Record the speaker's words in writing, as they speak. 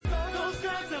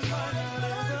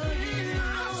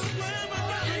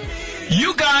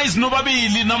You guys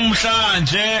nobabili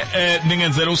namhlanje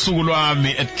ningenzela usuku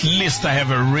lwami. At least I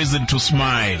have a reason to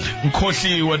smile.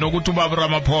 Ngikhohliwe nokuthi ubaba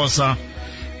Ramaphosa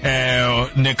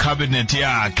ne cabinet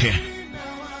yakhe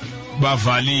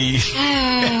bavali.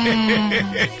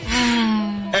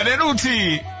 And then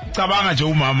uthi cabanga nje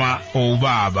umama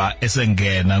ubaba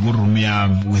esengena ku room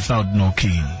yami without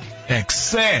knocking.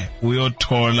 Ekse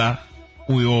uyothola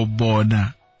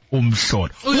uyobona umhlolo.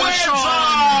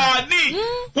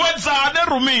 Wenzani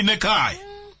erumini ekhaya?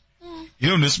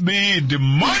 Yho nesibindi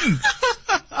man.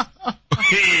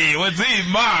 Hey,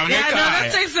 wenzima ekhaya. Yeah, no,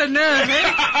 that takes a nerve,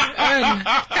 eh?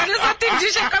 Kanti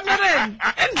sathindisha kamereni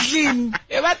endlini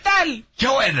ebatali. Ke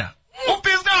wena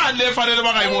ubhisikani lefanele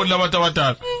bangayiboni labantu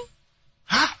abadala.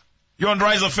 Ha? You're on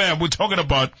Rise FM. We're talking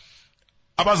about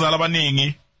abazali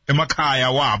abaningi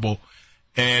emakhaya wabo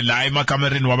la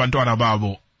emakamereni wabantwana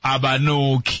babo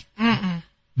abanoki.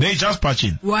 They just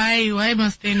patching. Why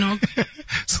must they knock?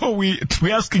 So we're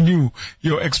asking you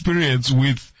your experience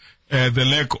with the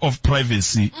lack of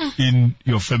privacy in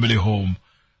your family home.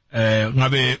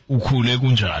 Ngabe ukhule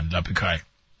kunjani lapha ekhaya?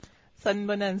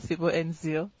 Sanibonani Sibo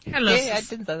Enzio. Hello. Hey, I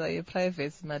didn't say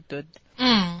privacy madod.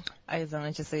 Ayizange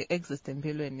nje say exist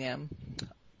empilweni yami.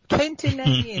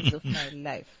 29 years of my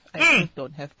life I still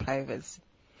don't have privacy.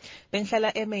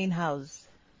 Bengihlala e-main house.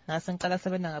 Ngase ngiqala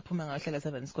sebenza ngaphuma ngahlala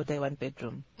 7 squad one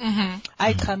bedroom.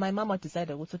 Cha my mama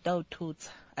decided ukuthi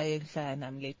utawuthutha ayehlala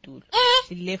nami letulo.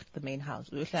 She left the main house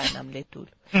uyohlala nami letulo.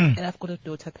 And I've got a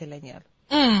daughter phela nyalo.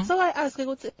 So I asked her,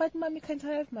 but mommy, can't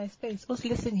I have my space? Oh,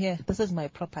 listen here, this is my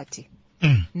property.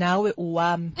 Nawe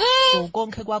uwami. So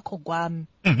konke kwakho kwami.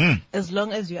 As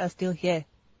long as you are still here.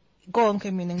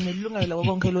 Konke mina nginelungelo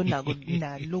konke lonako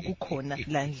naloku khona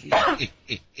la ndlini.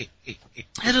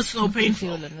 That is so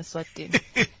painful.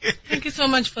 Thank you so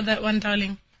much for that one,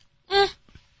 darling.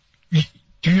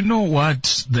 Do you know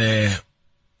what the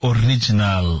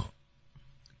original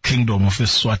Kingdom of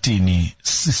Eswatini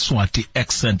Siswati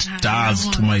accent does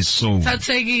to my soul?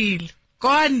 Tatsegil.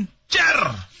 Gone.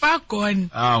 Far gone.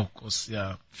 Oh, of course,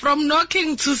 yeah. From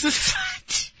knocking to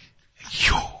Siswati.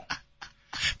 Yo.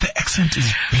 The accent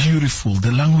is beautiful.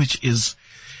 The language is...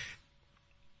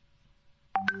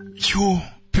 Yo.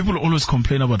 People always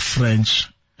complain about French.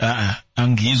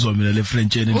 Angizwa mina le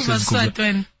French.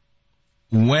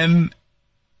 When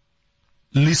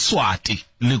Liswati,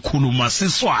 likhuluma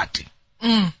Siswati.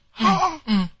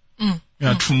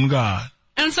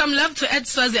 And some love to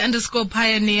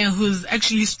 @Swazi_pioneer who's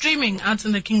actually streaming out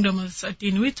in the Kingdom of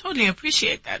Eswatini. We totally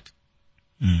appreciate that.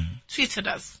 Tweet at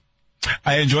us.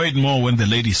 I enjoy it more when the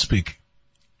ladies speak.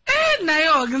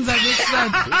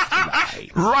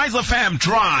 Rise FM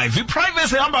Drive.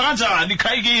 Privacy hamba kanjani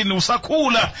khayikini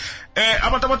usakhula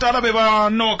abantu abadala beba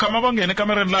no kama bangene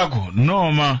kamereni lakho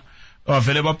noma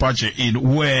bavele babhaje in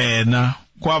wena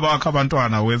kwabakho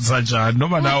abantwana wenza njani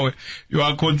noma nawe you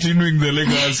are continuing the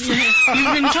legacy.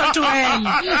 You've been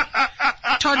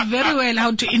taught very well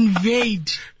how to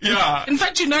invade. Yeah. In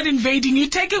fact, you're not invading, you're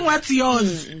taking what's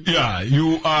yours. Yeah,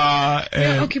 you are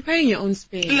you're occupying your own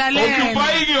space.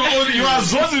 Occupying your own, you are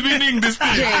so winning this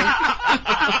thing.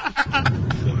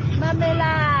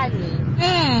 Mamelani.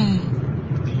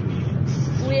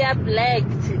 We are black.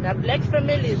 The black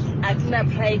families akuna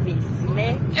privacy,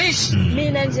 ne?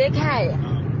 Mina nje ekhaya.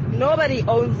 Nobody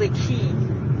owns the key.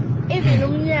 Even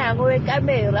umnyango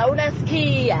wekamera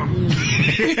unasikhiya.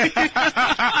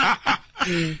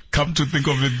 Come to think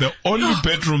of it, the only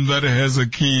bedroom that has a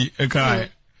key, a guy.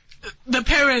 The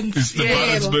parents. It's the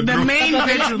parents' bedroom. The main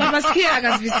bedroom.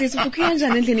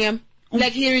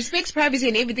 Like he respects privacy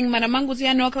and everything. Manamangu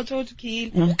siya no culture to kill.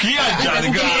 Ukiya njani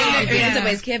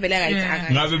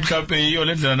ngabe mhlawumbe yiyo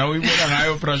le ndlela nawe uyibona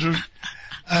ngayo Prashul.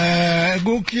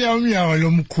 Kukiya umnyango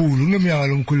lomkhulu, kunomnyango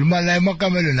lomkhulu mala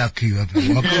emakamelo nakhiwa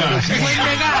phela.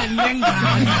 Kwenzekani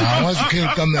lengane?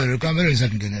 Awasikhela kamelo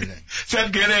ngisakungenela.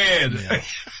 Siyangena.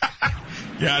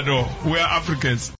 Yeah, no, we are Africans.